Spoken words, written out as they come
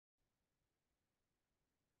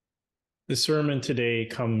The sermon today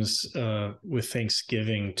comes with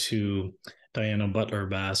thanksgiving to Diana Butler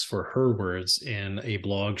Bass for her words in a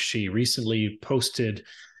blog she recently posted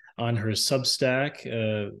on her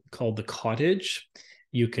Substack called The Cottage.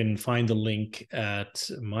 You can find the link at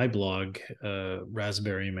my blog,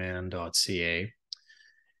 raspberryman.ca.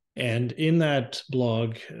 And in that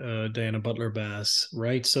blog, Diana Butler Bass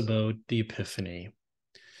writes about the Epiphany.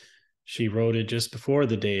 She wrote it just before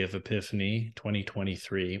the day of Epiphany,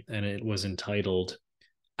 2023, and it was entitled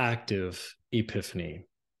Active Epiphany.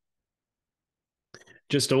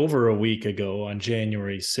 Just over a week ago, on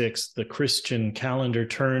January 6th, the Christian calendar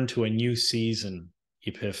turned to a new season,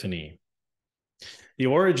 Epiphany. The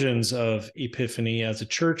origins of Epiphany as a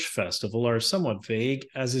church festival are somewhat vague,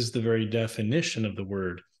 as is the very definition of the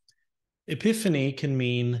word. Epiphany can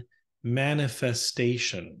mean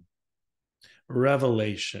manifestation,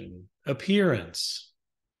 revelation, appearance,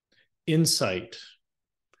 insight,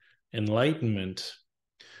 enlightenment,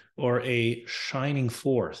 or a shining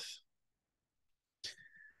forth.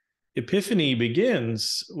 Epiphany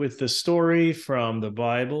begins with the story from the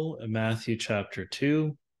Bible, Matthew chapter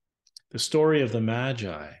 2, the story of the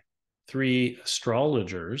Magi, three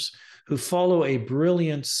astrologers who follow a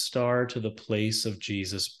brilliant star to the place of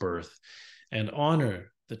Jesus' birth and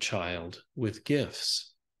honor the child with gifts.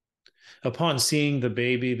 Upon seeing the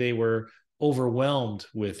baby, they were overwhelmed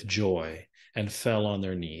with joy and fell on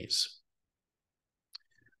their knees.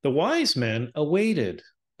 The wise men awaited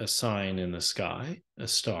a sign in the sky, a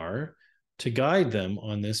star, to guide them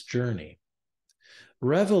on this journey.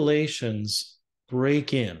 Revelations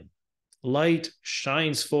break in, light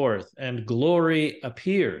shines forth, and glory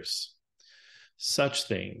appears. Such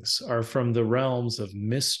things are from the realms of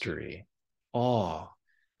mystery, awe,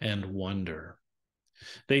 and wonder.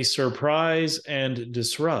 They surprise and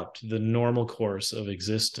disrupt the normal course of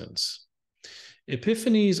existence.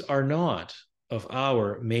 Epiphanies are not of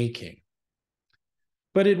our making.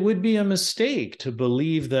 But it would be a mistake to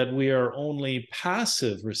believe that we are only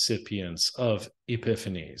passive recipients of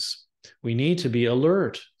epiphanies. We need to be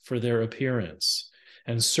alert for their appearance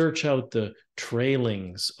and search out the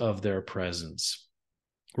trailings of their presence.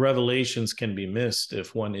 Revelations can be missed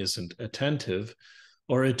if one isn't attentive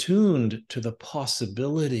or attuned to the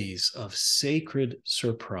possibilities of sacred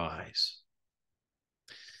surprise.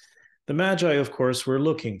 The Magi, of course, were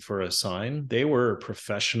looking for a sign. They were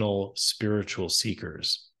professional spiritual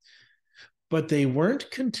seekers. But they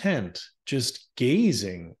weren't content just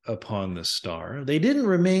gazing upon the star. They didn't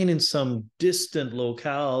remain in some distant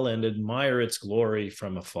locale and admire its glory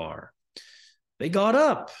from afar. They got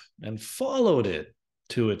up and followed it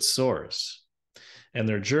to its source. And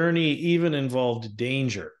their journey even involved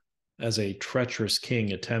danger, as a treacherous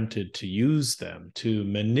king attempted to use them to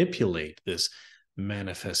manipulate this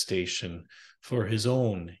manifestation for his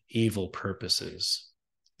own evil purposes.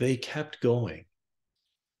 They kept going.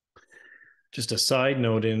 Just a side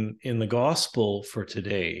note, in the gospel for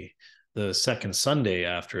today, the second Sunday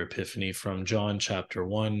after Epiphany, from John chapter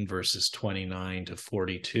 1, verses 29 to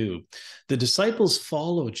 42, the disciples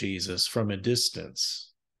follow Jesus from a distance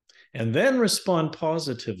and then respond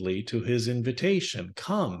positively to his invitation,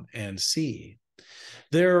 come and see.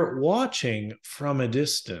 Their watching from a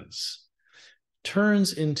distance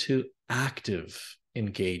turns into active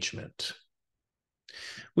engagement.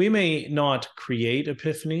 We may not create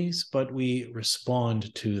epiphanies, but we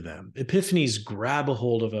respond to them. Epiphanies grab a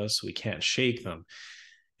hold of us. We can't shake them.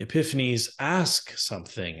 Epiphanies ask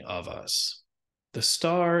something of us. The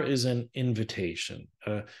star is an invitation,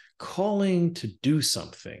 a calling to do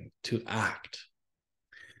something, to act.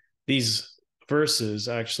 These verses,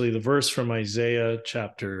 actually, the verse from Isaiah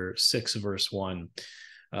chapter 6, verse 1,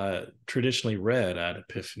 traditionally read at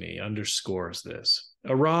Epiphany, underscores this.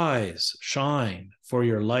 Arise, shine, for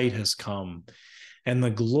your light has come, and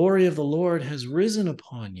the glory of the Lord has risen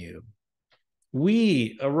upon you.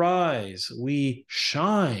 We arise, we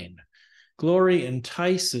shine. Glory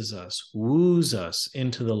entices us, woos us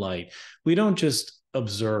into the light. We don't just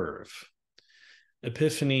observe.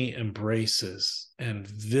 Epiphany embraces and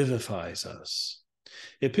vivifies us.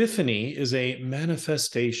 Epiphany is a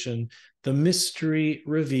manifestation, the mystery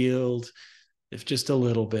revealed, if just a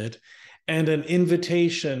little bit, and an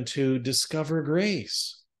invitation to discover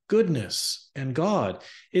grace, goodness, and God.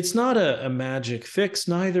 It's not a magic fix,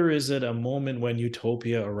 neither is it a moment when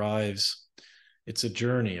utopia arrives. It's a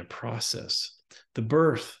journey, a process. The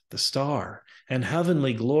birth, the star, and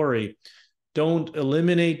heavenly glory don't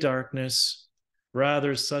eliminate darkness.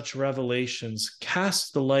 Rather, such revelations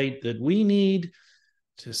cast the light that we need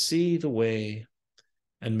to see the way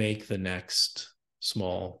and make the next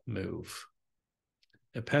small move.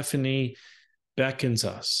 Epiphany beckons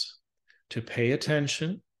us to pay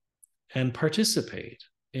attention and participate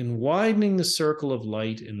in widening the circle of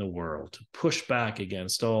light in the world, to push back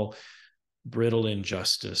against all brittle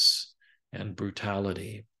injustice and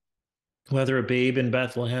brutality. Whether a babe in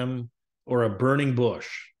Bethlehem or a burning bush,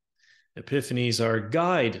 epiphanies are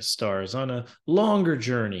guide stars on a longer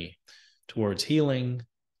journey towards healing,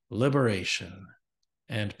 liberation,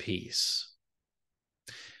 and peace.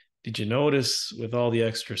 Did you notice, with all the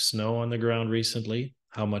extra snow on the ground recently,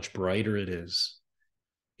 how much brighter it is?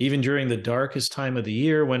 Even during the darkest time of the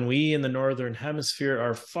year, when we in the Northern Hemisphere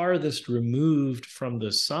are farthest removed from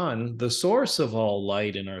the sun, the source of all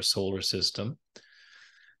light in our solar system,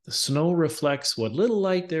 the snow reflects what little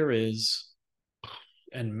light there is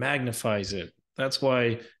and magnifies it. That's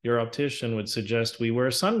why your optician would suggest we wear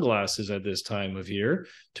sunglasses at this time of year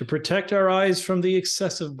to protect our eyes from the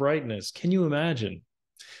excessive brightness. Can you imagine?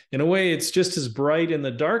 In a way, it's just as bright in the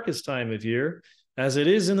darkest time of year as it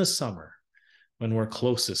is in the summer, when we're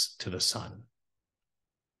closest to the sun.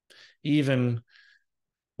 Even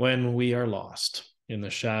when we are lost in the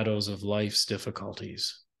shadows of life's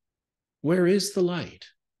difficulties, where is the light?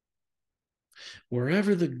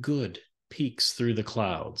 Wherever the good peeks through the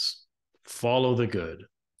clouds, follow the good.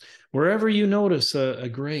 Wherever you notice a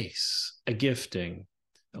grace, a gifting,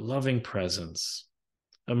 a loving presence,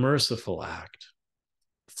 a merciful act,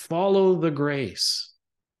 follow the grace.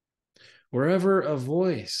 Wherever a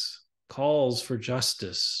voice calls for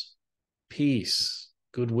justice, peace,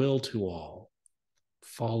 goodwill to all,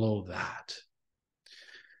 follow that.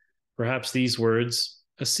 Perhaps these words,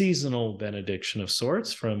 a seasonal benediction of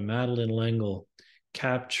sorts from Madeleine L'Engle,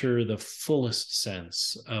 capture the fullest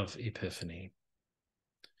sense of Epiphany.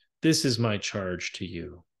 This is my charge to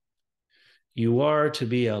you. You are to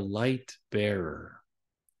be a light bearer.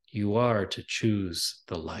 You are to choose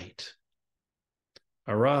the light.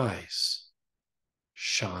 Arise,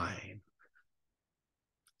 shine.